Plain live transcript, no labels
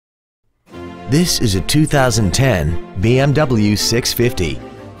This is a 2010 BMW 650.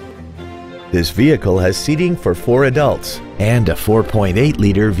 This vehicle has seating for 4 adults and a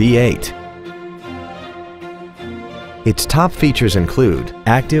 4.8-liter V8. Its top features include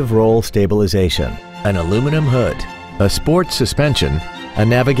active roll stabilization, an aluminum hood, a sports suspension, a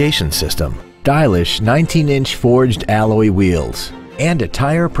navigation system, stylish 19-inch forged alloy wheels, and a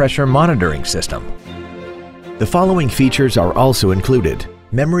tire pressure monitoring system. The following features are also included: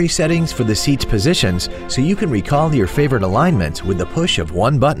 memory settings for the seat's positions so you can recall your favorite alignments with the push of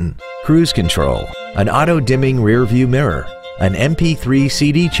one button, cruise control, an auto-dimming rear-view mirror, an MP3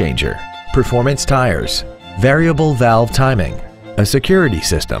 CD changer, performance tires, variable valve timing, a security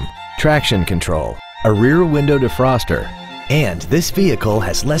system, traction control, a rear window defroster, and this vehicle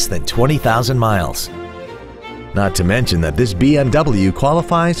has less than 20,000 miles. Not to mention that this BMW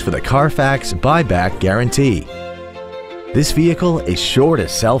qualifies for the Carfax buyback guarantee. This vehicle is sure to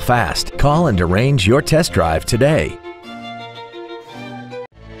sell fast. Call and arrange your test drive today.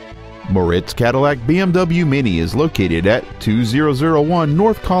 Moritz Cadillac BMW Mini is located at 2001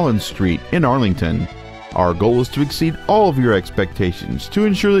 North Collins Street in Arlington. Our goal is to exceed all of your expectations to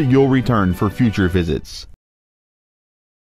ensure that you'll return for future visits.